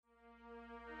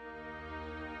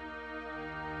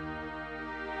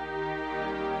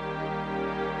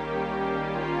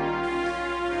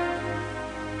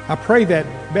I pray that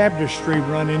baptistry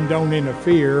running don't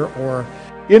interfere, or,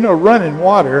 running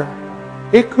water,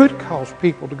 it could cause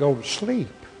people to go to sleep.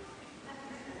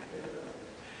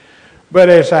 But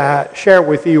as I share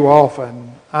with you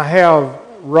often, I have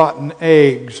rotten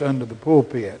eggs under the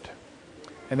pulpit,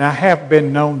 and I have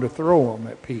been known to throw them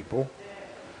at people.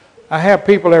 I have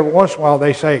people every once in a while,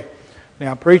 they say,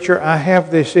 "Now, preacher, I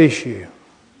have this issue,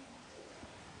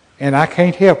 and I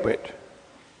can't help it."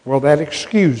 Well, that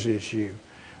excuses you.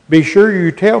 Be sure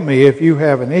you tell me if you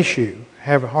have an issue.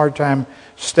 Have a hard time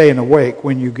staying awake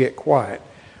when you get quiet,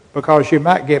 because you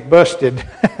might get busted.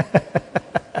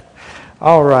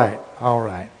 All right.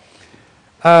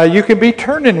 You can be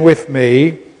turning with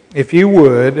me, if you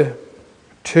would,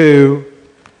 to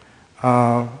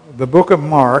the book of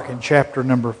Mark in chapter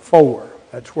number 4.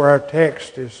 That's where our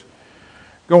text is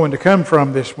going to come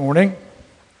from this morning.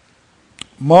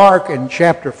 Mark in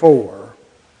chapter 4.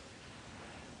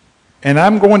 And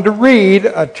I'm going to read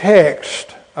a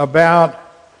text about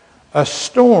a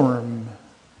storm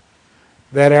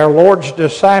that our Lord's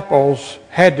disciples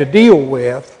had to deal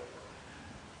with.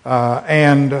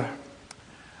 And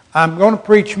I'm going to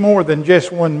preach more than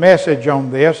just one message on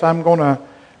this. I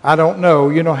don't know,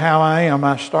 you know how I am.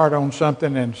 I start on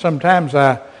something and sometimes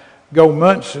I go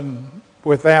months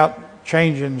without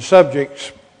changing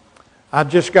subjects. I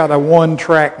just got a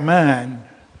one-track mind.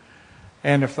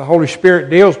 And if the Holy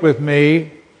Spirit deals with me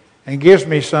and gives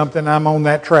me something, I'm on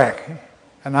that track.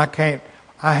 And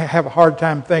I have a hard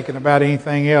time thinking about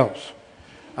anything else.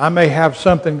 I may have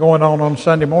something going on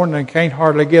Sunday morning and can't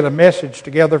hardly get a message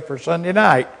together for Sunday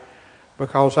night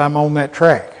because I'm on that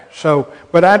track.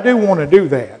 But I do want to do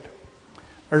that.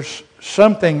 There's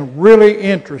something really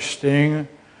interesting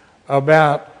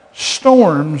about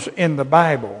storms in the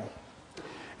Bible.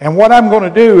 And what I'm going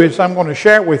to do is I'm going to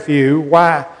share with you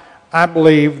why I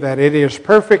believe that it is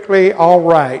perfectly all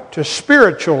right to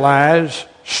spiritualize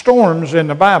storms in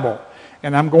the Bible.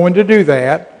 And I'm going to do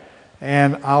that.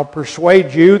 And I'll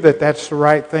persuade you that that's the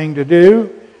right thing to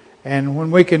do. And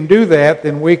when we can do that,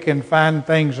 then we can find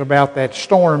things about that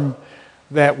storm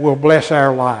that will bless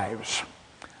our lives.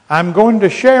 I'm going to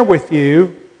share with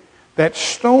you that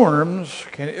storms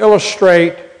can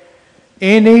illustrate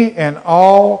any and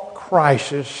all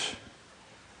crisis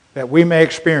that we may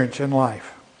experience in life.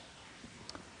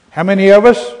 How many of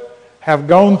us have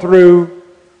gone through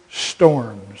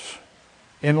storms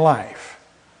in life?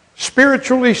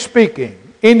 Spiritually speaking,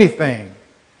 anything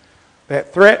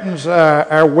that threatens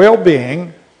our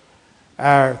well-being,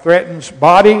 threatens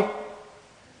body,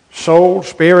 soul,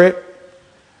 spirit,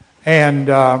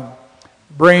 and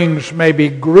brings maybe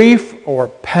grief or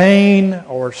pain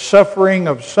or suffering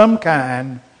of some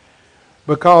kind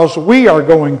because we are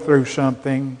going through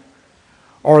something,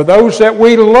 or those that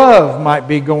we love might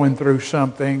be going through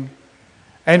something,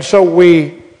 and so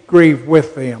we grieve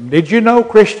with them. Did you know,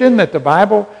 Christian, that the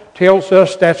Bible tells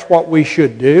us that's what we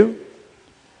should do?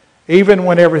 Even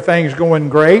when everything's going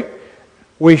great,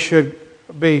 we should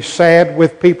be sad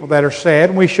with people that are sad,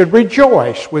 and we should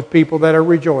rejoice with people that are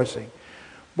rejoicing.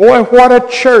 Boy, what a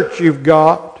church you've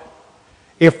got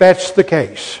if that's the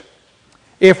case.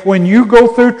 If when you go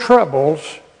through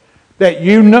troubles, that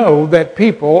you know that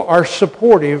people are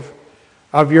supportive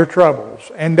of your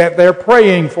troubles and that they're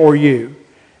praying for you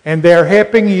and they're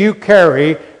helping you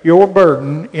carry your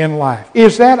burden in life.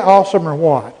 Is that awesome or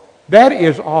what? That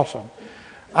is awesome.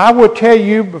 I will tell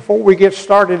you before we get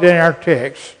started in our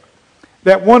text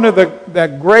that one of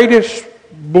the greatest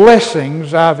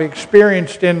blessings I've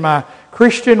experienced in my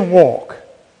Christian walk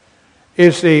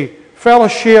is the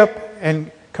fellowship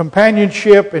and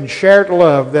companionship and shared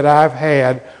love that I've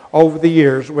had over the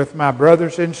years with my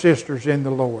brothers and sisters in the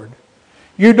Lord.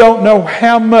 You don't know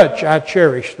how much I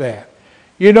cherish that.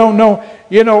 You don't know,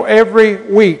 every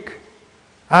week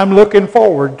I'm looking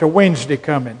forward to Wednesday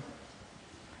coming.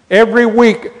 Every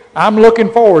week I'm looking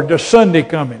forward to Sunday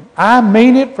coming. I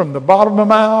mean it from the bottom of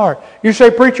my heart. You say,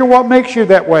 "Preacher, what makes you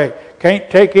that way?" Can't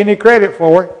take any credit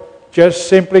for it. Just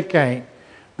simply can't.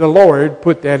 The Lord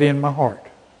put that in my heart.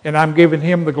 And I'm giving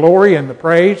Him the glory and the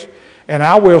praise. And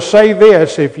I will say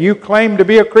this, if you claim to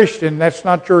be a Christian, that's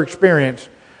not your experience.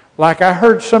 Like I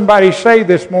heard somebody say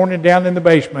this morning down in the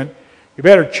basement, you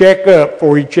better check up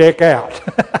before you check out.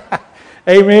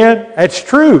 Amen? That's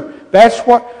true. That's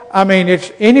what,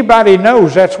 anybody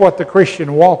knows that's what the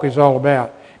Christian walk is all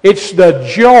about. It's the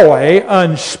joy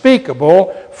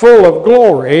unspeakable, full of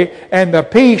glory, and the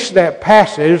peace that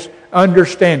passes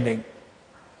understanding.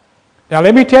 Now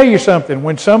let me tell you something.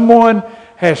 When someone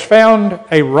has found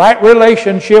a right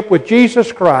relationship with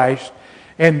Jesus Christ,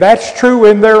 and that's true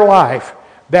in their life,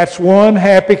 that's one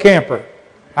happy camper.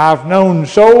 I've known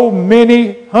so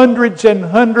many, hundreds and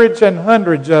hundreds and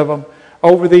hundreds of them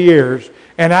over the years.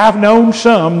 And I've known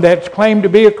some that claim to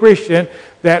be a Christian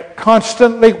that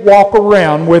constantly walk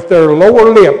around with their lower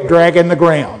lip dragging the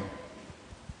ground.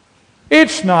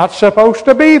 It's not supposed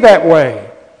to be that way.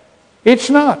 It's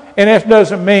not. And that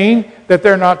doesn't mean that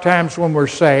there are not times when we're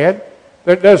sad.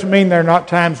 That doesn't mean there are not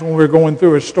times when we're going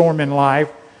through a storm in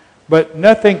life. But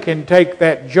nothing can take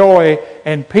that joy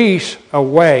and peace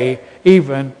away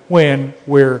even when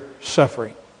we're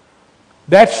suffering.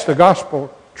 That's the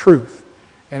gospel truth.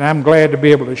 And I'm glad to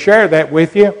be able to share that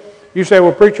with you. You say,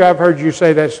 well, preacher, I've heard you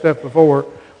say that stuff before.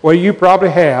 Well, you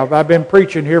probably have. I've been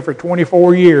preaching here for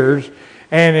 24 years.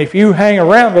 And if you hang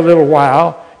around a little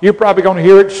while, you're probably going to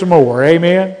hear it some more.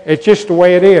 Amen? It's just the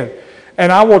way it is.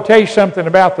 And I will tell you something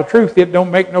about the truth. It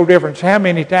don't make no difference how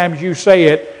many times you say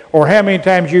it or how many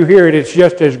times you hear it. It's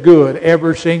just as good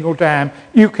every single time.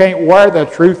 You can't wear the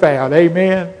truth out.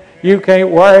 Amen? You can't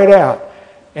wear it out.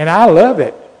 And I love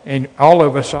it. And all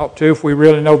of us ought to if we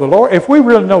really know the Lord. If we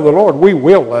really know the Lord, we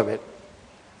will love it.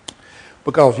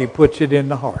 Because He puts it in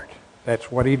the heart.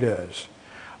 That's what He does.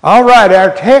 All right,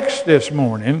 our text this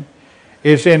morning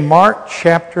is in Mark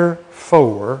chapter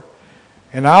 4.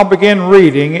 And I'll begin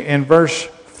reading in verse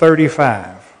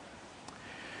 35.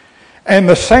 And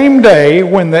the same day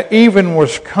when the even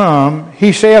was come,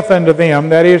 He saith unto them,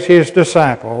 that is His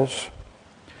disciples,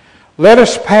 let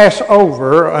us pass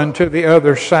over unto the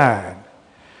other side.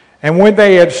 And when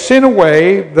they had sent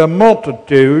away the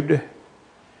multitude,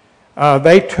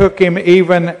 they took Him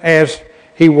even as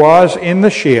He was in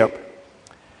the ship.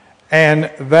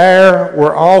 And there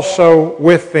were also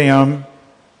with Him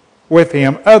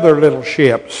other little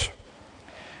ships.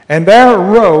 And there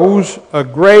arose a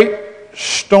great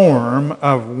storm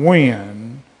of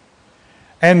wind,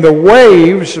 and the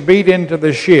waves beat into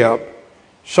the ship,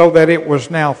 so that it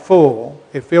was now full.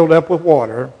 It filled up with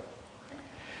water.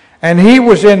 And He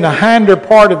was in the hinder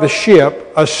part of the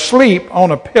ship, asleep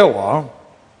on a pillow.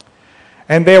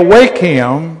 And they awake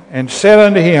Him, and said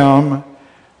unto Him,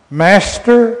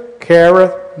 Master,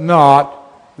 careth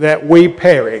not that we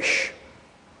perish.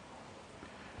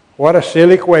 What a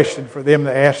silly question for them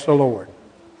to ask the Lord.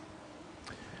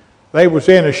 They was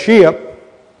in a ship,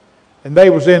 and they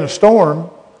was in a storm,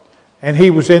 and He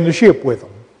was in the ship with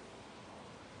them.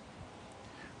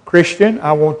 Christian,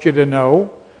 I want you to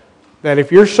know that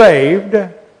if you're saved,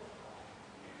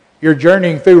 you're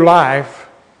journeying through life,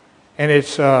 and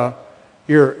it's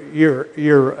you're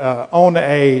on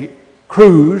a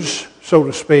cruise, so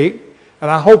to speak, and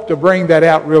I hope to bring that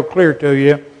out real clear to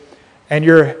you, and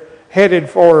you're headed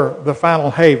for the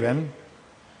final haven,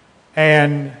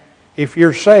 and if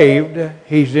you're saved,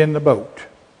 He's in the boat.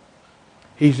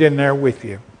 He's in there with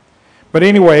you. But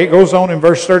anyway, it goes on in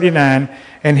verse 39,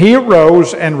 and He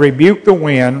arose and rebuked the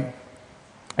wind,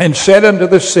 and said unto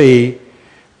the sea,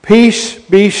 Peace,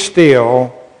 be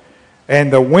still.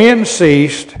 And the wind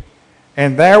ceased,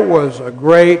 and there was a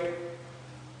great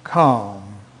calm.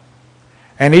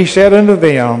 And He said unto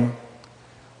them,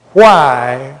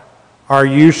 Why are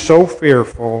you so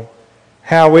fearful?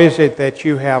 How is it that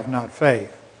you have not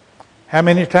faith? How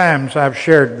many times I've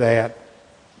shared that?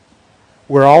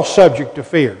 We're all subject to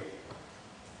fear.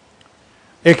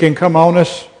 It can come on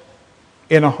us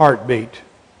in a heartbeat.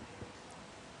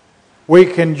 We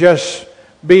can just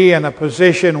be in a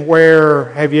position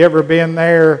where, have you ever been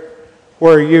there,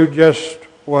 where you just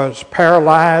was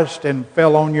paralyzed and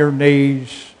fell on your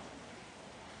knees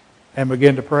and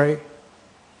began to pray?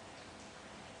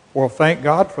 Well, thank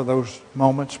God for those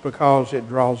moments, because it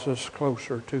draws us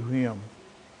closer to Him.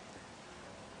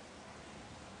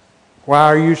 Why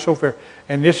are you so fearful?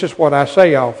 And this is what I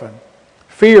say often.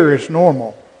 Fear is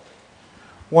normal.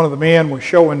 One of the men was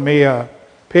showing me a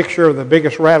picture of the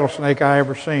biggest rattlesnake I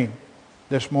ever seen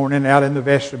this morning out in the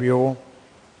vestibule.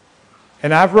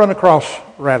 And I've run across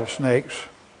rattlesnakes,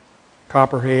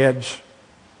 copperheads.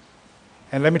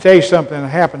 And let me tell you something that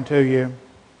happened to you.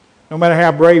 No matter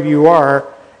how brave you are,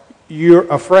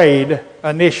 you're afraid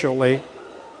initially.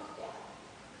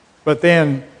 But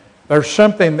then there's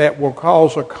something that will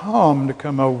cause a calm to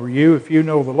come over you if you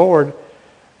know the Lord.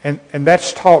 And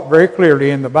that's taught very clearly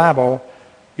in the Bible.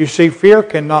 You see, fear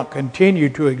cannot continue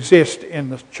to exist in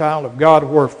the child of God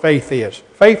where faith is.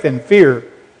 Faith and fear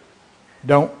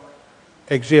don't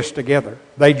exist together.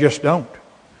 They just don't.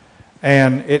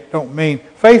 And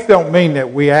faith don't mean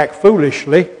that we act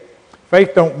foolishly.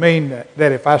 Faith don't mean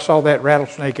that if I saw that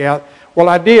rattlesnake out, well,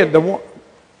 I did. The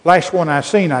last one I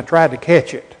seen, I tried to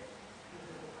catch it.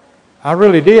 I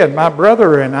really did. My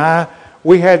brother and I,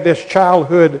 we had this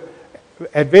childhood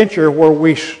adventure where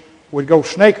we would go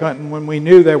snake hunting when we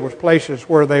knew there was places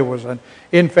where there was an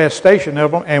infestation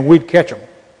of them, and we'd catch them.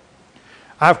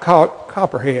 I've caught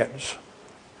copperheads.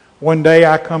 One day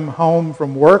I come home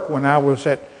from work when I was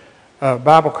at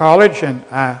Bible college, and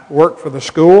I worked for the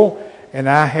school, and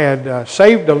I had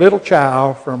saved a little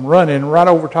child from running right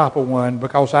over top of one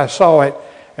because I saw it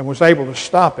and was able to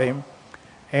stop him.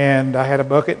 And I had a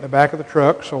bucket in the back of the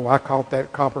truck, so I caught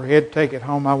that copperhead, take it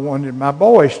home. I wanted my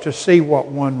boys to see what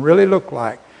one really looked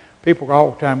like. People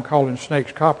all the time calling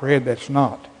snakes copperhead, that's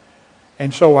not.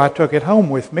 And so I took it home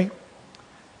with me.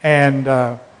 And,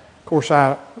 of course,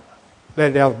 I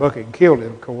let it out of the bucket and killed it,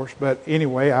 of course. But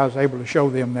anyway, I was able to show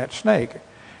them that snake.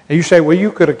 And you say, well,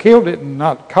 you could have killed it and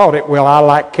not caught it. Well, I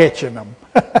like catching them.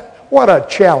 What a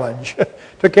challenge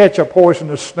to catch a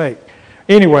poisonous snake.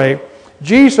 Anyway,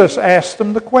 Jesus asked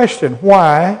them the question,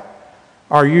 why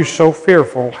are you so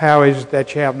fearful? How is it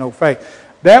that you have no faith?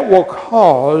 That will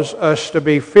cause us to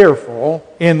be fearful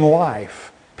in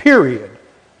life, period.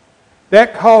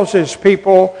 That causes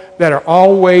people that are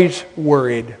always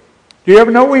worried. Do you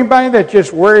ever know anybody that's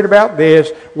just worried about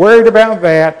this, worried about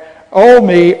that? Oh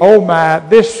me, oh my,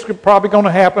 this is probably going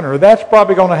to happen, or that's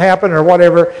probably going to happen, or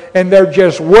whatever. And they're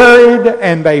just worried,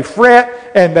 and they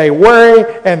fret, and they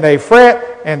worry, and they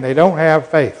fret, and they don't have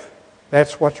faith.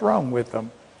 That's what's wrong with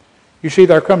them. You see,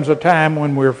 there comes a time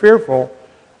when we're fearful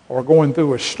or going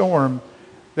through a storm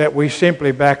that we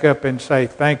simply back up and say,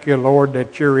 thank you, Lord,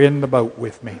 that you're in the boat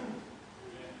with me.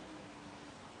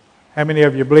 How many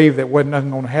of you believe that wasn't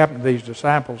nothing going to happen to these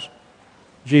disciples?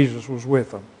 Jesus was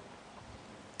with them.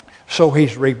 So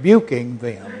he's rebuking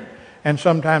them. And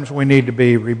sometimes we need to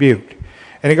be rebuked.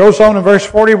 And it goes on in verse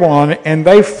 41, and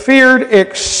they feared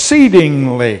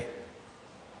exceedingly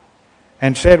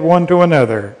and said one to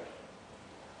another,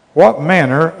 what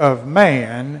manner of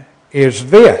man is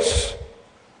this,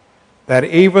 that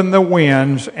even the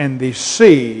winds and the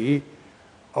sea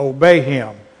obey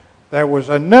him? There was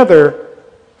another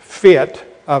fit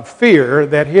of fear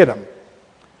that hit them.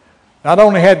 Not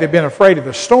only had they been afraid of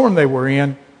the storm they were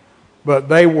in, but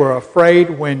they were afraid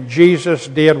when Jesus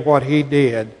did what he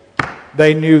did.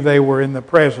 They knew they were in the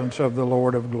presence of the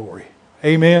Lord of glory.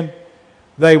 Amen?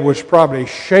 They was probably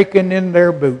shaking in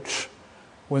their boots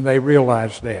when they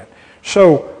realized that.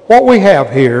 So what we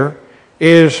have here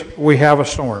is we have a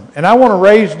storm. And I want to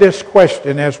raise this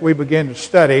question as we begin to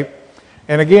study.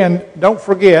 And again, don't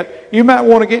forget, you might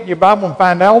want to get in your Bible and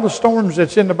find all the storms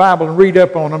that's in the Bible and read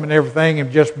up on them and everything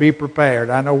and just be prepared.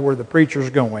 I know where the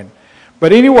preacher's going.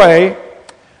 But anyway,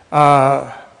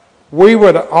 we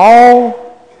would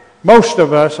all, most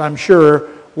of us, I'm sure,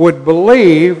 would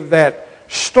believe that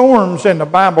storms in the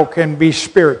Bible can be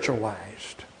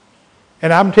spiritualized.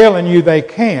 And I'm telling you they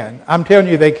can. I'm telling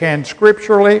you they can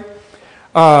scripturally.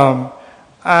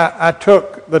 I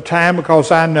took the time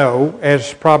because I know,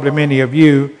 as probably many of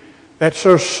you, that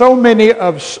there's so many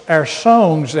of our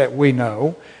songs that we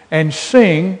know and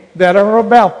sing that are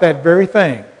about that very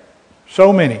thing.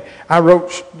 So many. I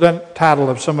wrote the title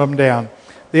of some of them down.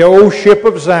 The Old Ship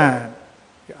of Zion.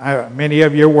 Many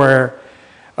of you are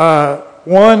aware.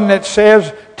 One that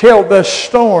says, till the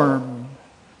storm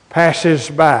passes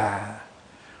by.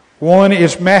 One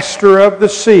is Master of the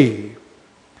Sea.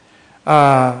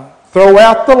 Throw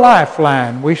out the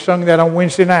lifeline. We sung that on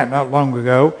Wednesday night not long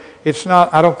ago. It's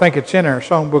not. I don't think it's in our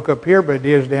songbook up here, but it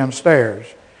is downstairs.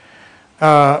 Throw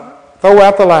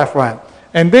out the lifeline.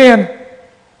 And then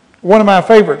one of my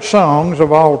favorite songs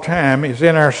of all time is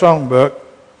in our songbook,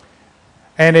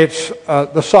 and it's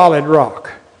The Solid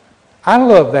Rock. I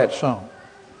love that song.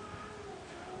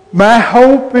 My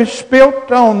hope is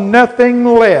built on nothing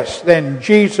less than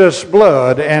Jesus'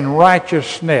 blood and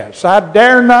righteousness. I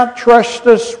dare not trust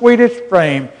the sweetest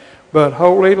frame, but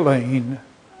wholly lean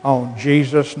on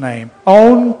Jesus' name.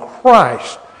 On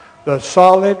Christ, the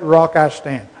solid rock I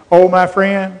stand. Oh, my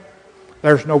friend,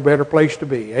 there's no better place to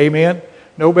be. Amen?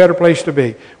 No better place to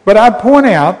be. But I point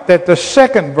out that the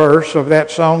second verse of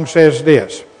that song says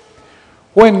this.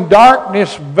 When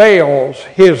darkness veils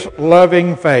his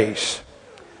loving face,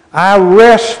 I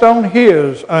rest on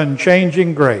his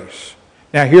unchanging grace.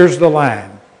 Now here's the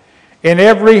line. In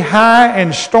every high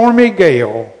and stormy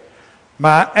gale,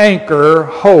 my anchor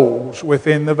holds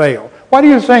within the veil. Why do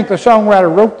you think the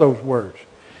songwriter wrote those words?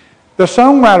 The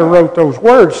songwriter wrote those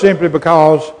words simply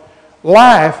because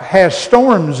life has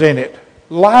storms in it.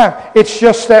 Life, it's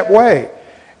just that way.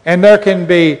 And there can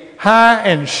be high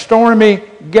and stormy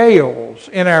gales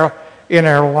in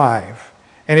our life.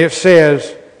 And it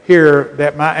says here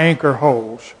that my anchor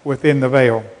holds within the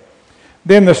veil.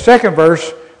 Then the second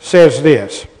verse says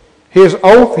this. His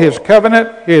oath, his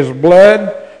covenant, his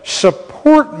blood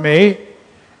support me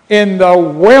in the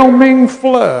whelming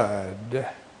flood,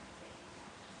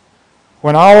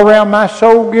 when all around my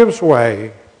soul gives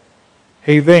way,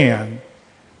 He then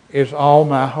is all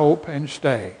my hope and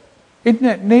stay. Isn't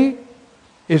that neat?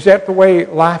 Is that the way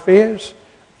life is?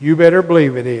 You better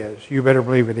believe it is. You better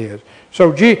believe it is.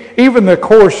 So even the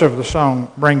chorus of the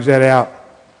song brings that out.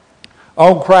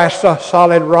 On Christ the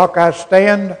solid rock I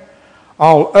stand.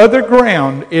 All other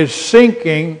ground is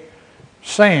sinking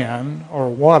sand or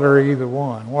water, either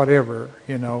one, whatever,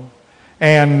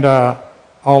 And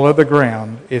all other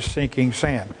ground is sinking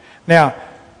sand. Now,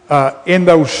 in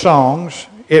those songs,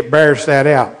 it bears that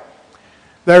out.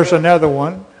 There's another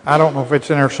one. I don't know if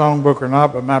it's in our songbook or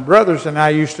not, but my brothers and I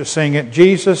used to sing it,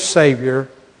 Jesus Savior,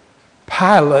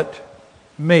 pilot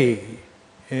me.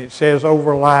 And it says,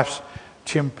 over life's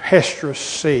tempestuous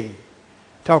sea.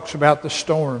 It talks about the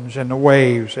storms and the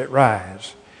waves that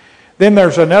rise. Then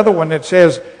there's another one that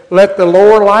says, let the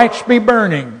lower lights be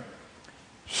burning.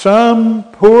 Some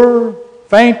poor,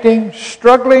 fainting,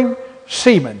 struggling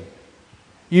seaman,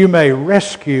 you may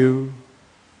rescue,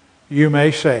 you may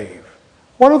save.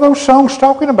 What are those songs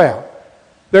talking about?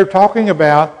 They're talking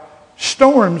about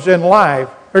storms in life.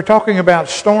 They're talking about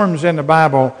storms in the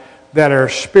Bible that are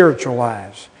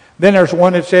spiritualized. Then there's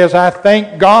one that says, I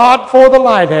thank God for the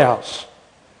lighthouse.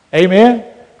 Amen?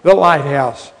 The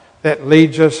lighthouse that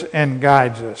leads us and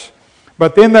guides us.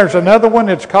 But then there's another one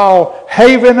that's called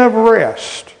Haven of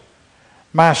Rest.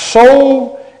 My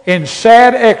soul in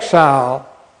sad exile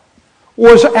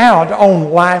was out on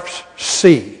life's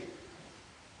sea.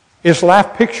 Is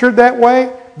life pictured that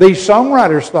way? These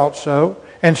songwriters thought so,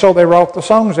 and so they wrote the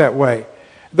songs that way.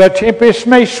 The tempest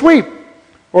may sweep,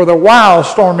 or the wild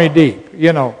stormy deep.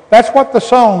 That's what the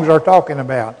songs are talking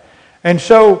about. And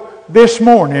so this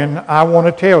morning, I want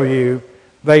to tell you,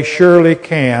 they surely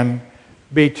can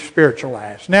be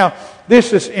spiritualized. Now,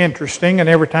 this is interesting, and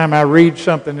every time I read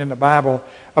something in the Bible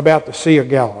about the Sea of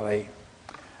Galilee,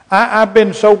 I've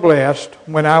been so blessed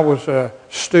when I was a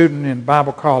student in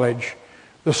Bible college.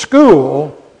 The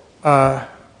school,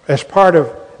 as part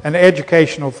of an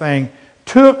educational thing,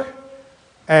 took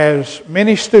as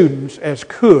many students as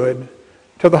could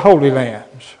to the Holy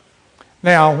Lands.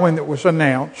 Now, when it was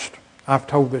announced, I've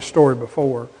told this story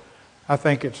before, I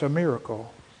think it's a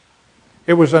miracle.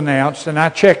 It was announced, and I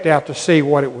checked out to see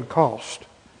what it would cost.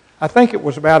 I think it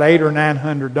was about $800 or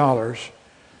 $900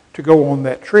 to go on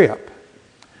that trip.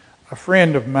 A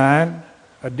friend of mine,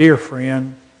 a dear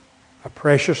friend, a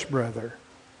precious brother,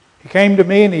 he came to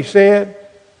me and he said,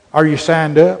 are you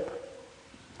signed up?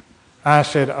 I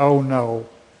said, oh no.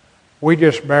 We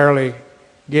just barely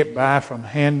get by from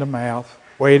hand to mouth,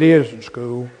 the way it is in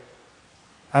school.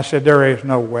 I said, there is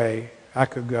no way I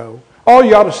could go. Oh,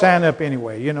 you ought to sign up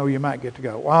anyway. You might get to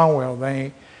go. Oh, well,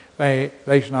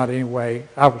 there's not any way.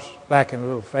 I was lacking a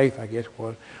little faith, I guess it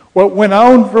was. Well, it went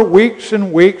on for weeks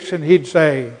and weeks, and he'd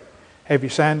say, have you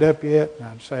signed up yet? And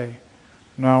I'd say,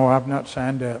 no, I've not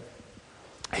signed up.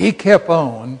 He kept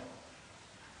on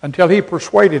until he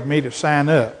persuaded me to sign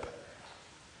up.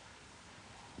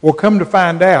 Well, come to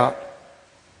find out,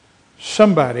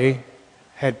 somebody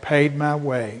had paid my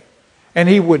way, and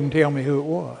he wouldn't tell me who it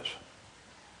was.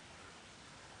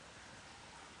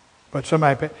 But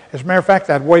somebody paid. As a matter of fact,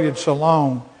 I'd waited so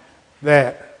long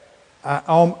that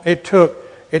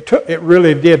it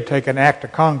really did take an act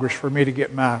of Congress for me to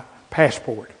get my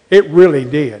passport. It really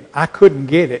did. I couldn't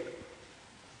get it.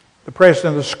 The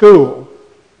president of the school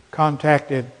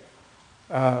contacted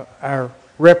our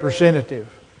representative,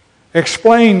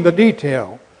 explained the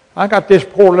detail. I got this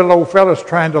poor little old fella's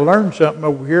trying to learn something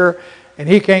over here, and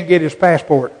he can't get his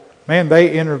passport. Man,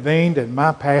 they intervened, and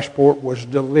my passport was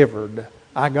delivered.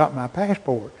 I got my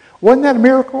passport. Wasn't that a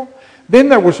miracle? Then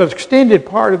there was an extended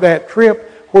part of that trip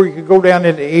where you could go down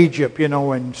into Egypt,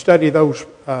 and study those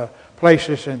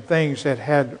places and things that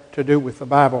had to do with the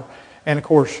Bible. And of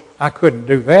course, I couldn't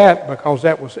do that because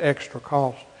that was extra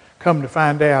cost. Come to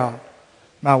find out,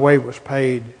 my way was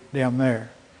paid down there.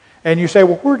 And you say,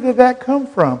 well, where did that come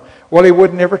from? Well, he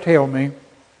would never tell me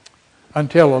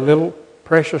until a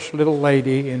precious little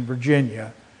lady in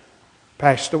Virginia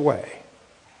passed away.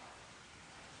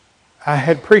 I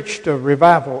had preached a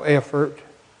revival effort,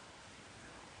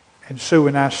 and Sue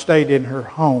and I stayed in her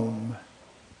home.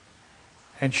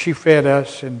 And she fed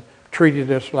us and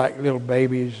treated us like little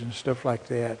babies and stuff like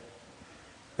that.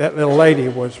 That little lady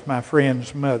was my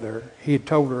friend's mother. He had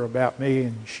told her about me,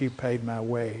 and she paid my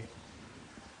way.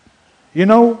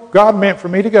 God meant for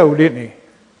me to go, didn't He?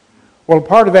 Well,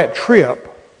 part of that trip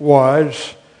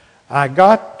was I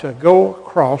got to go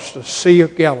across the Sea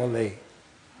of Galilee.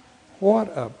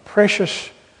 What a precious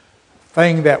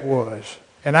thing that was.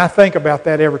 And I think about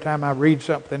that every time I read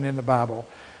something in the Bible.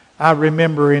 I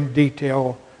remember in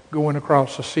detail going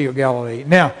across the Sea of Galilee.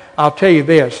 Now, I'll tell you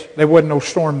this. There wasn't no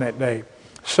storm that day.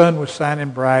 The sun was shining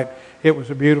bright. It was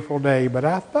a beautiful day. But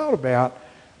I thought about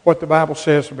what the Bible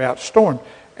says about storm.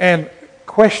 And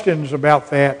questions about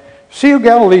that. Sea of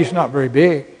Galilee is not very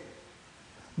big.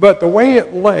 But the way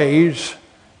it lays,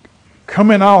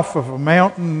 coming off of a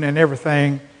mountain and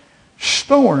everything,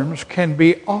 storms can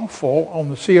be awful on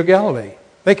the Sea of Galilee.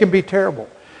 They can be terrible.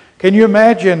 Can you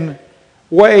imagine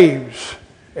waves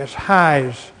as high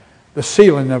as the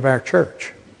ceiling of our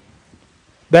church?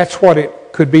 That's what it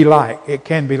could be like. It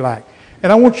can be like.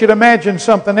 And I want you to imagine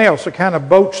something else, the kind of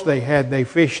boats they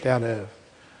fished out of.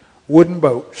 Wooden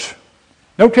boats.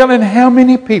 No telling how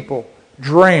many people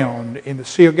drowned in the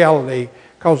Sea of Galilee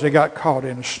because they got caught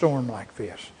in a storm like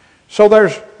this. So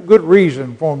there's good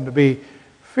reason for them to be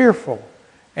fearful.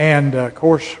 And, of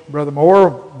course, Brother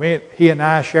Moore, he and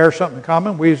I share something in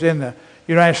common. We was in the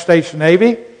United States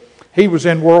Navy. He was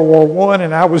in World War I,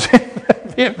 and I was in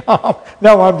Vietnam.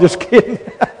 No, I'm just kidding.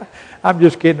 I'm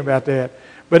just kidding about that.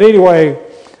 But anyway,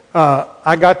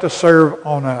 I got to serve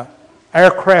on an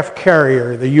aircraft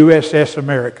carrier, the USS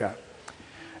America.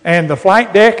 And the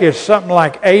flight deck is something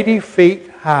like 80 feet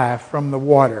high from the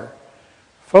water.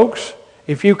 Folks,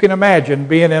 if you can imagine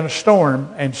being in a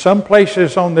storm, and some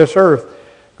places on this earth,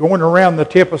 going around the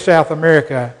tip of South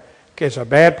America, it's a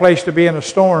bad place to be in a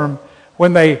storm.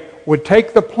 When they would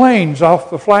take the planes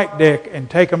off the flight deck and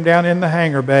take them down in the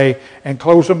hangar bay and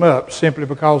close them up simply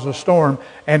because of the storm,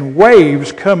 and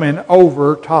waves coming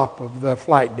over top of the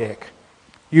flight deck.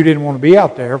 You didn't want to be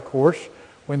out there, of course,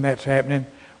 when that's happening.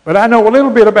 But I know a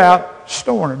little bit about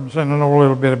storms, and I know a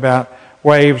little bit about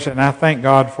waves, and I thank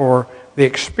God for the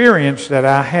experience that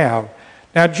I have.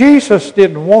 Now, Jesus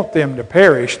didn't want them to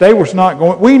perish. They was not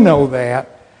going. We know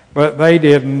that, but they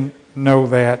didn't know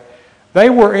that. They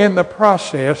were in the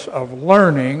process of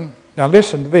learning. Now,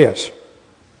 listen to this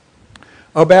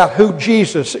about who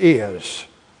Jesus is,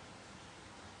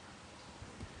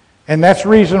 and that's the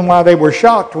reason why they were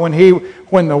shocked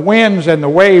when the winds and the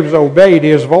waves obeyed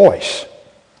His voice.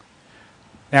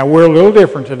 Now, we're a little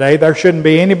different today. There shouldn't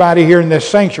be anybody here in this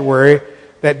sanctuary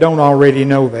that don't already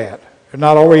know that. They're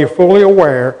not already fully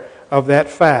aware of that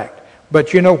fact.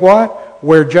 But you know what?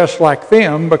 We're just like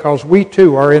them because we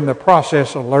too are in the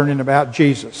process of learning about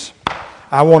Jesus.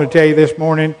 I want to tell you this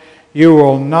morning, you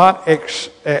will not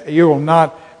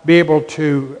be able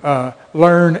to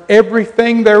learn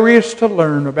everything there is to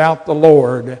learn about the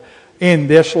Lord in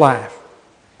this life.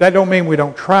 That don't mean we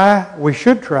don't try. We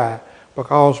should try,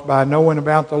 because by knowing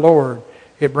about the Lord,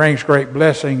 it brings great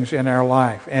blessings in our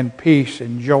life and peace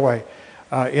and joy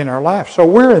in our life. So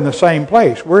we're in the same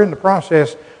place. We're in the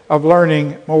process of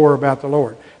learning more about the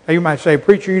Lord. Now you might say,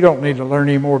 preacher, you don't need to learn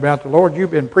any more about the Lord.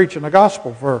 You've been preaching the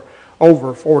gospel for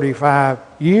over 45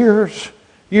 years.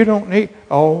 You don't need...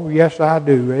 Oh, yes, I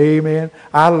do. Amen.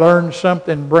 I learn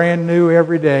something brand new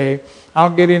every day.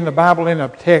 I'll get in the Bible in a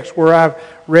text where I've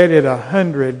read it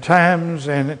 100 times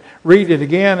and read it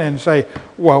again and say,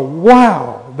 well,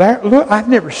 wow, look, I've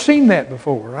never seen that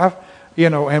before.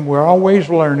 And we're always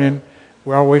learning.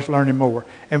 We're always learning more.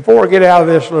 And before I get out of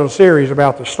this little series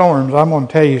about the storms, I'm going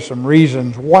to tell you some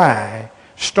reasons why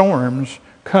storms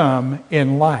come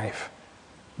in life.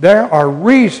 There are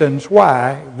reasons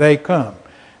why they come.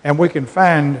 And we can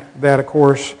find that, of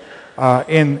course,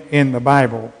 in the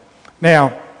Bible.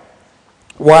 Now,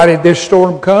 why did this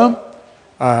storm come?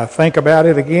 Think about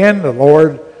it again. The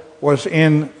Lord was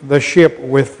in the ship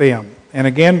with them. And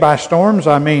again, by storms,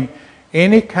 I mean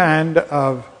any kind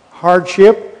of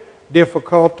hardship,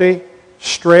 difficulty,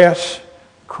 stress,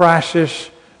 crisis,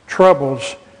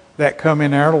 troubles that come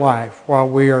in our life while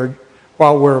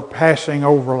we're passing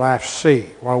over life's sea,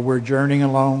 while we're journeying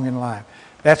along in life.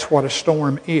 That's what a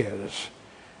storm is.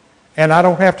 And I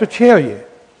don't have to tell you,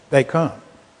 they come.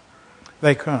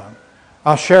 They come.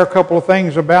 I'll share a couple of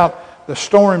things about the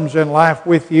storms in life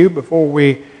with you before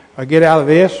we get out of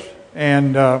this.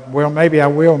 And, maybe I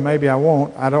will, maybe I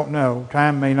won't. I don't know.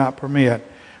 Time may not permit.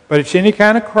 But it's any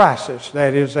kind of crisis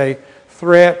that is a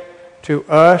threat to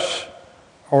us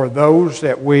or those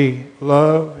that we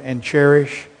love and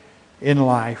cherish in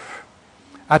life.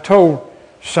 I told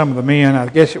some of the men, I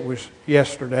guess it was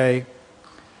yesterday,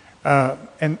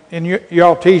 and you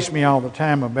all tease me all the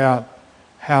time about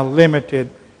how limited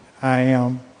I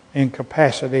am in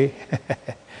capacity,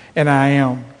 and I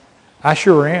am. I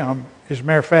sure am. As a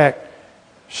matter of fact,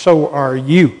 so are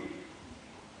you.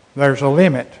 There's a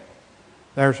limit.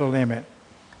 There's a limit.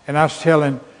 And I was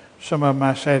telling some of them,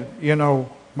 I said,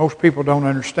 most people don't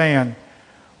understand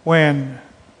when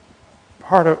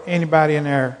part of anybody in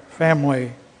our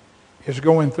family is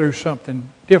going through something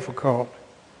difficult,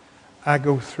 I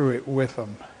go through it with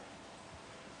them.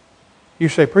 You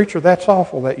say, preacher, that's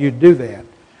awful that you do that.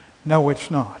 No, it's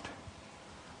not.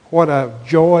 What a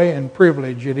joy and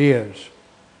privilege it is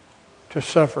to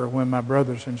suffer when my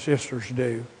brothers and sisters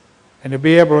do. And to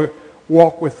be able to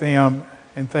walk with them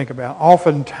and think about.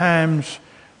 Oftentimes,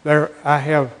 I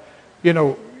have, you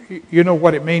know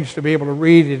what it means to be able to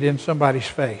read it in somebody's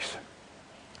face.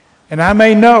 And I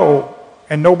may know,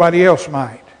 and nobody else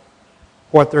might,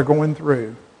 what they're going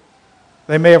through.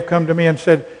 They may have come to me and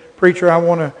said, preacher,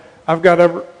 I've got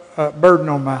a burden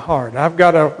on my heart. I've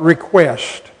got a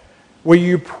request. Will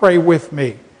you pray with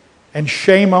me? And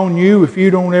shame on you if you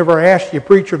don't ever ask your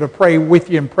preacher to pray with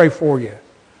you and pray for you.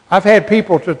 I've had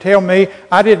people to tell me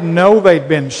I didn't know they'd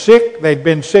been sick. They'd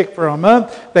been sick for a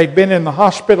month. They'd been in the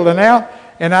hospital and out.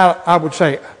 And I would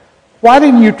say, why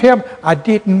didn't you tell me? I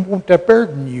didn't want to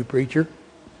burden you, preacher.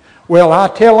 Well, I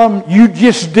tell them, you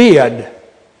just did.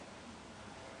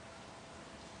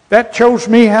 That shows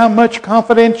me how much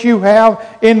confidence you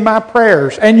have in my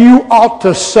prayers. And you ought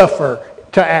to suffer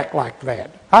to act like that.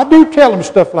 I do tell them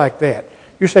stuff like that.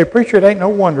 You say, preacher, it ain't no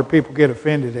wonder people get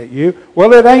offended at you.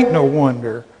 Well, it ain't no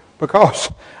wonder,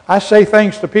 because I say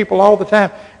things to people all the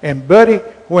time. And buddy,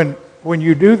 when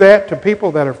you do that to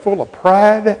people that are full of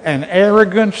pride and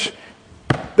arrogance,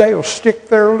 they'll stick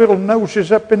their little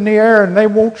noses up in the air and they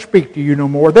won't speak to you no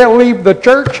more. They'll leave the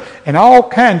church and all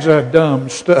kinds of dumb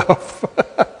stuff.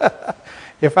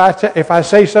 If I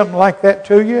say something like that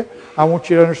to you, I want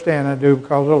you to understand I do,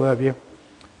 because I love you.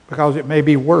 Because it may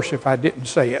be worse if I didn't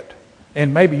say it.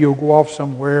 And maybe you'll go off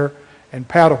somewhere and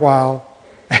pout a while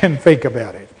and think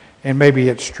about it. And maybe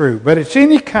it's true. But it's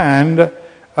any kind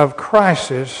of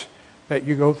crisis that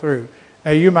you go through.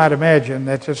 Now you might imagine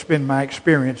that's just been my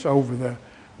experience over the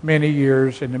many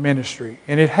years in the ministry.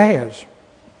 And it has.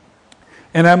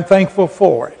 And I'm thankful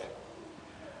for it.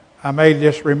 I made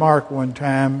this remark one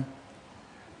time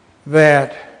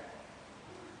that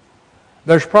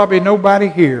there's probably nobody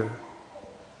here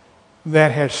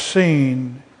that has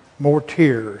seen more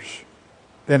tears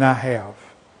than I have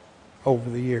over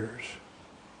the years.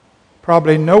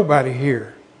 Probably nobody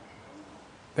here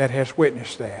that has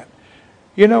witnessed that.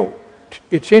 You know,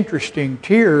 it's interesting.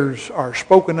 Tears are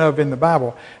spoken of in the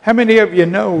Bible. How many of you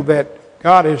know that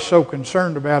God is so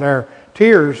concerned about our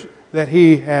tears that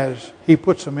He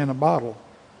puts them in a bottle?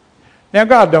 Now,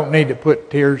 God don't need to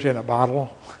put tears in a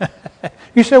bottle.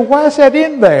 You say, why is that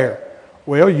in there?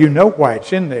 Well, you know why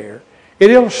it's in there. It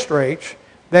illustrates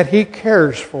that He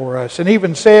cares for us, and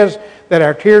even says that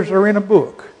our tears are in a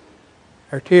book.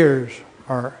 Our tears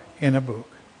are in a book.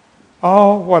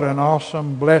 Oh, what an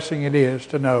awesome blessing it is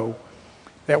to know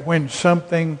that when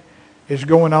something is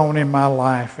going on in my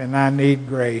life and I need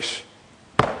grace,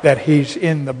 that He's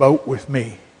in the boat with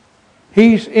me.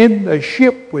 He's in the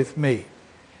ship with me.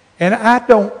 And I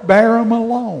don't bear them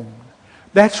alone.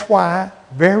 That's why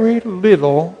very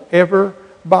little ever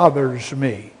bothers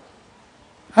me.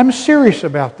 I'm serious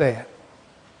about that.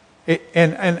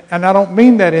 And I don't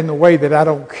mean that in the way that I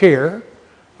don't care.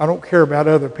 I don't care about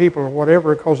other people or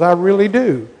whatever, because I really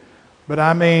do. But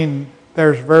I mean,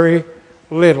 there's very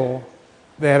little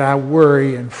that I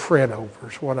worry and fret over,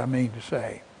 is what I mean to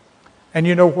say. And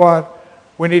you know what?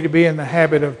 We need to be in the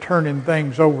habit of turning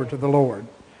things over to the Lord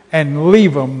and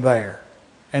leave them there.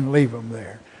 And leave them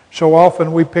there. So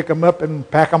often we pick them up and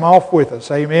pack them off with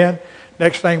us. Amen?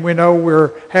 Next thing we know,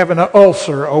 we're having an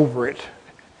ulcer over it.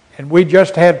 And we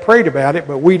just had prayed about it,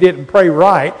 but we didn't pray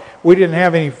right. We didn't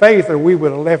have any faith, or we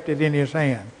would have left it in His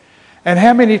hand. And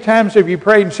how many times have you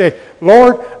prayed and said,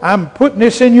 Lord, I'm putting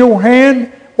this in your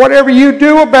hand. Whatever you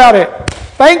do about it,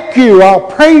 thank you.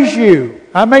 I'll praise you.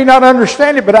 I may not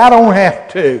understand it, but I don't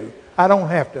have to. I don't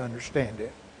have to understand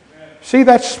it. See,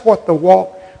 that's what the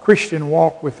Christian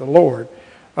walk with the Lord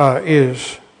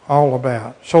is all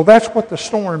about. So that's what the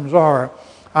storms are.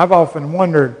 I've often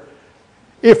wondered,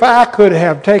 if I could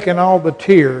have taken all the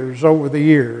tears over the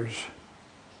years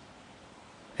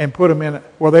and put them in,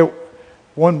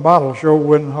 one bottle sure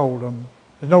wouldn't hold them.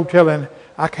 There's no telling.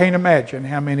 I can't imagine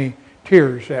how many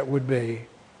tears that would be.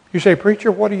 You say,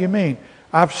 preacher, what do you mean?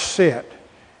 I've sat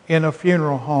in a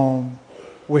funeral home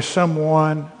with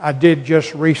someone I did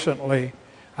just recently.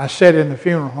 I sat in the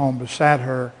funeral home beside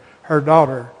her. Her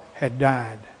daughter had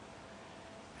died.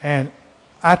 And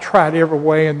I tried every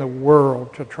way in the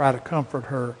world to try to comfort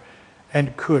her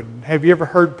and couldn't. Have you ever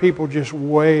heard people just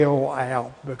wail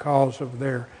out because of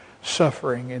their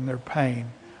suffering and their pain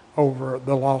over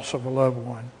the loss of a loved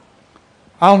one?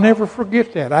 I'll never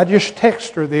forget that. I just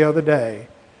texted her the other day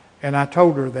and I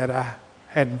told her that I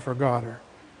hadn't forgot her.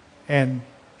 And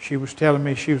She was telling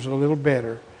me she was a little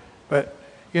better. But,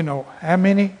 you know, how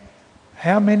many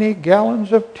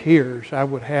gallons of tears I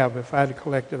would have if I'd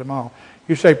collected them all.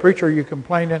 You say, preacher, are you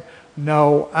complaining?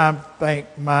 No, I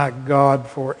thank my God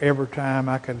for every time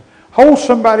I could hold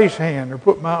somebody's hand or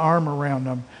put my arm around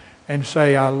them and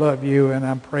say, I love you and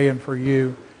I'm praying for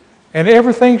you. And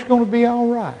everything's going to be all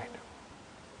right.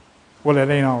 Well, it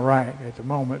ain't all right at the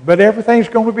moment, but everything's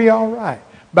going to be all right.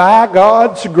 By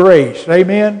God's grace,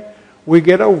 amen, we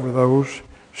get over those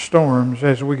storms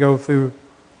as we go through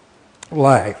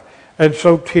life. And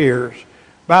so tears.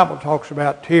 The Bible talks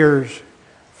about tears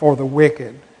for the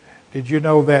wicked. Did you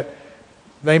know that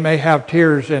they may have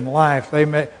tears in life?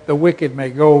 The wicked may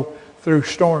go through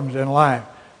storms in life,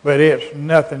 but it's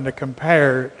nothing to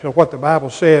compare to what the Bible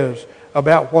says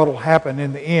about what will happen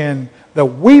in the end, the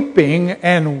weeping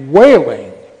and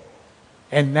wailing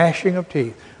and gnashing of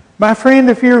teeth. My friend,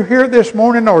 if you're here this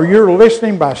morning or you're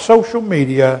listening by social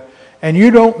media and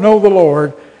you don't know the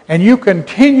Lord and you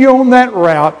continue on that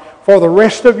route for the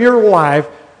rest of your life,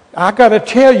 I got to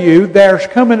tell you, there's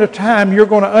coming a time you're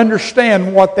going to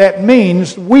understand what that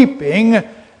means, weeping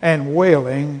and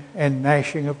wailing and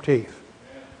gnashing of teeth.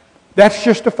 That's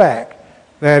just a fact.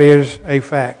 That is a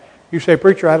fact. You say,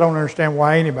 preacher, I don't understand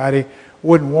why anybody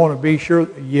wouldn't want to be sure.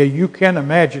 Yeah, you can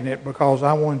imagine it, because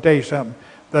I want to tell you something.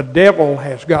 The devil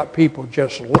has got people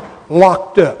just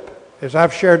locked up. As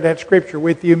I've shared that scripture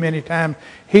with you many times,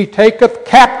 he taketh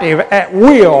captive at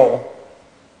will.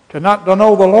 To not to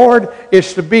know the Lord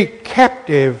is to be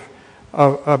captive,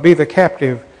 be the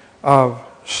captive of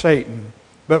Satan.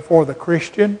 But for the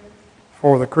Christian,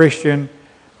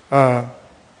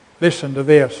 listen to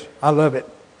this. I love it.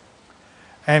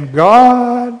 And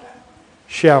God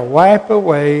shall wipe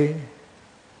away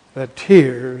the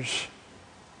tears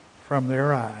from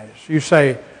their eyes. You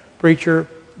say, preacher,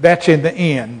 that's in the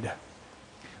end.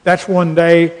 That's one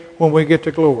day when we get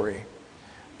to glory.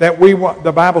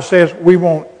 The Bible says we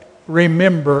won't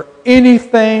remember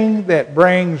anything that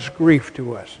brings grief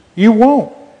to us. You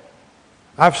won't.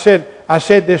 I said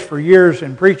this for years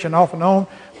in preaching off and on,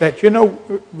 that,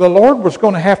 the Lord was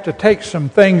going to have to take some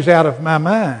things out of my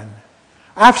mind.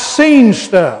 I've seen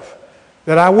stuff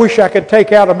that I wish I could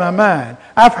take out of my mind.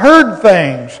 I've heard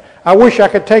things I wish I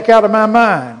could take out of my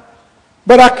mind.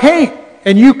 But I can't,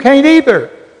 and you can't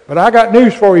either. But I got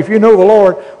news for you. If you know the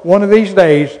Lord, one of these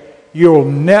days, you'll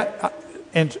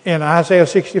in Isaiah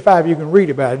 65, you can read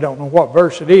about it. I don't know what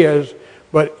verse it is,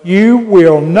 but you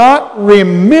will not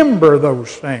remember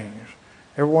those things.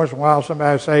 Every once in a while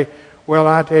somebody will say, well,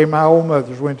 I tell you, my old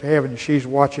mother's went to heaven and she's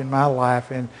watching my life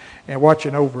and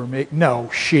watching over me. No,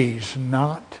 she's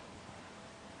not.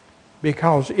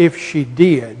 Because if she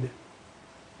did,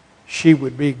 she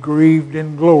would be grieved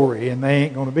in glory, and there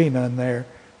ain't going to be none there.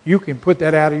 You can put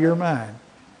that out of your mind.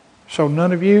 So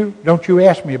none of you, don't you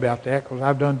ask me about that, because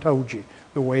I've done told you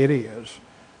the way it is.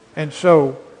 And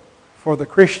so, for the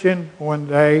Christian, one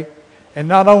day, and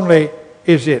not only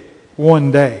is it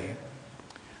one day,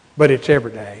 but it's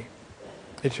every day.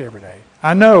 It's every day.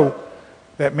 I know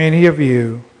that many of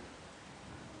you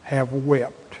have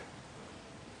wept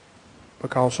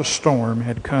because a storm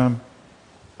had come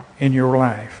in your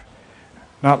life.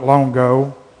 Not long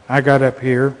ago, I got up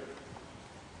here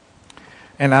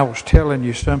and I was telling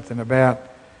you something about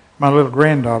my little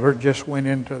granddaughter just went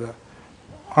into the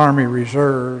Army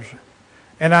Reserves,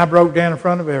 and I broke down in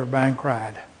front of everybody and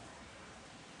cried.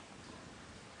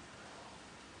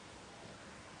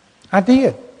 I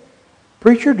did.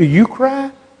 Preacher, do you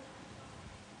cry?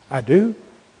 I do.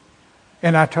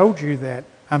 And I told you that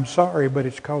I'm sorry, but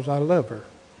it's because I love her.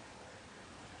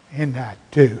 And I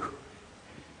do.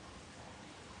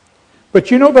 But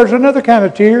there's another kind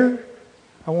of tear.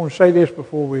 I want to say this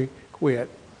before we quit.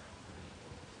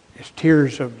 It's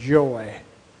tears of joy.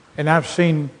 And I've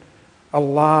seen a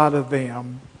lot of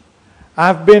them.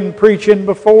 I've been preaching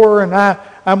before, and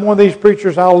I'm one of these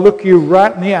preachers, I'll look you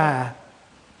right in the eye.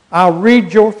 I'll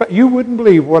read your face. You wouldn't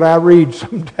believe what I read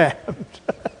sometimes.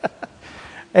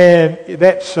 And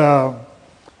that's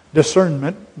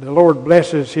discernment. The Lord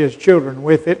blesses His children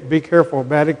with it. Be careful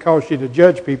about it. It causes you to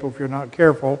judge people if you're not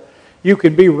careful. You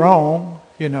can be wrong,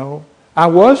 I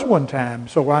was one time,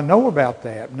 so I know about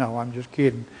that. No, I'm just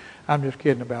kidding. I'm just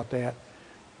kidding about that.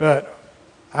 But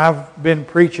I've been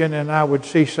preaching and I would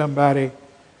see somebody,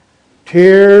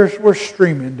 tears were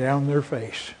streaming down their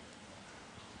face.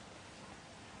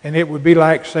 And it would be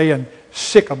like saying,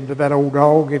 sick 'em to that old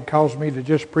dog. It caused me to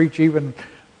just preach even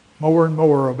more and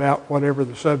more about whatever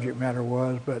the subject matter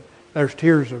was. But there's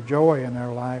tears of joy in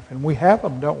our life. And we have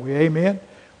them, don't we? Amen?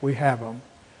 We have them.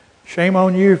 Shame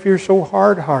on you if you're so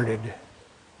hard-hearted.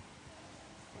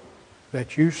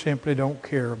 that you simply don't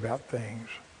care about things.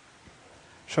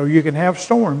 So you can have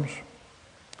storms.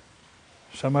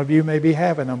 Some of you may be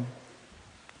having them.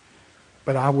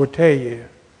 But I will tell you,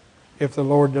 if the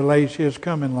Lord delays His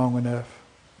coming long enough,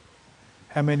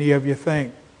 how many of you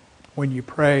think when you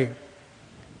pray,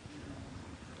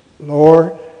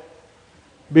 Lord,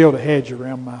 build a hedge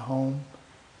around my home?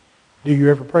 Do you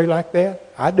ever pray like that?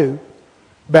 I do.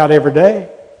 About every day.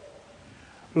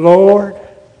 Lord,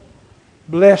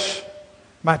 bless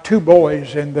my 2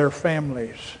 boys and their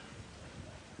families.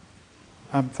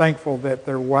 I'm thankful that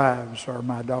their wives are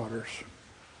my daughters.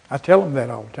 I tell them that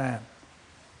all the time.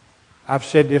 I've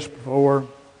said this before.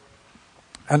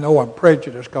 I know I'm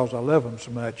prejudiced because I love them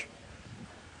so much.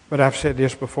 But I've said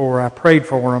this before. I prayed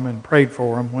for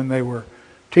them when they were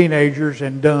teenagers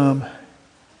and dumb.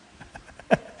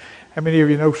 How many of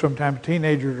you know sometimes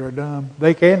teenagers are dumb?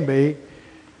 They can be,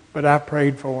 but I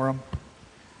prayed for them.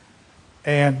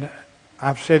 And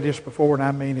I've said this before, and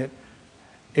I mean it.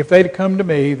 If they'd come to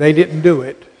me, they didn't do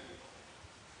it.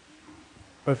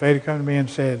 But if they'd come to me and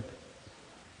said,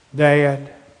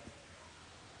 Dad,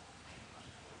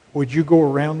 would you go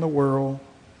around the world,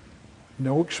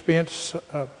 no expense,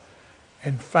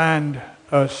 and find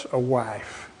us a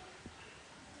wife?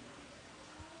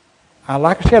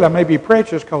 Like I said, I may be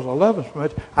prejudiced because I love them so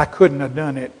much. I couldn't have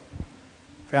done it.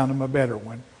 Found them a better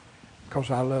one because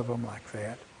I love them like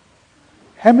that.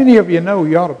 How many of you know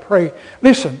you ought to pray?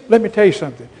 Listen, let me tell you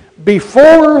something.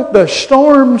 Before the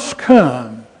storms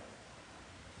come,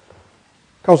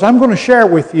 because I'm going to share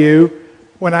with you,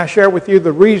 when I share with you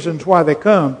the reasons why they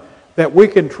come, that we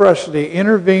can trust the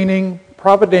intervening,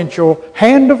 providential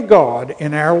hand of God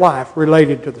in our life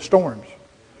related to the storms.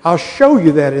 I'll show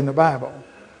you that in the Bible.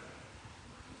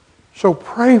 So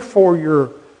pray for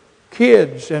your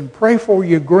kids and pray for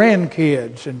your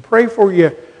grandkids and pray for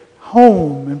your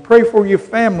home and pray for your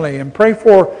family and pray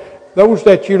for those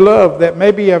that you love that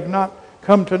maybe have not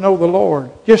come to know the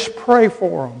Lord. Just pray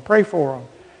for them. Pray for them.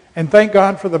 And thank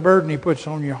God for the burden He puts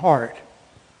on your heart.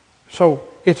 So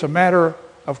it's a matter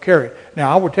of carry.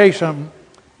 Now I will tell you something.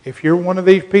 If you're one of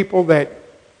these people that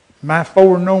my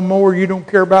four no more, you don't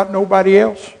care about nobody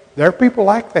else, there are people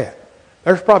like that.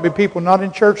 There's probably people not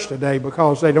in church today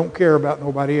because they don't care about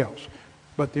nobody else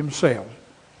but themselves.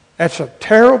 That's a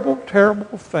terrible,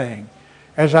 terrible thing.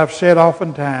 As I've said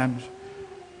oftentimes,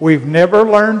 we've never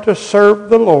learned to serve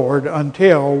the Lord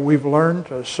until we've learned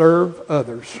to serve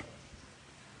others.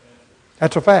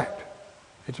 That's a fact.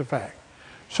 It's a fact.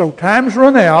 So time's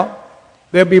run out.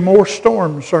 There'll be more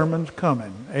storm sermons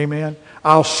coming. Amen.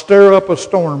 I'll stir up a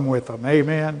storm with them.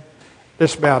 Amen.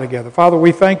 Let's bow together. Father,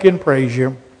 we thank you and praise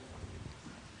you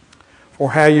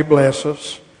for how you bless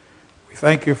us. We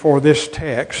thank you for this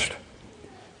text.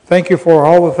 Thank you for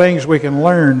all the things we can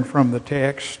learn from the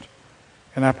text.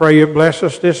 And I pray you bless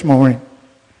us this morning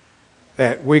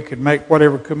that we could make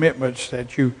whatever commitments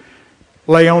that you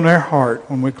lay on our heart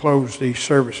when we close these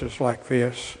services like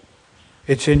this.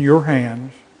 It's in your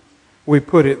hands. We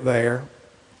put it there,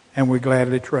 and we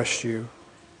gladly trust you.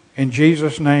 In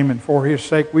Jesus' name and for His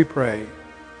sake we pray.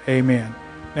 Amen.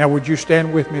 Now would you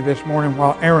stand with me this morning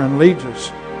while Aaron leads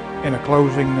us in a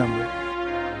closing number.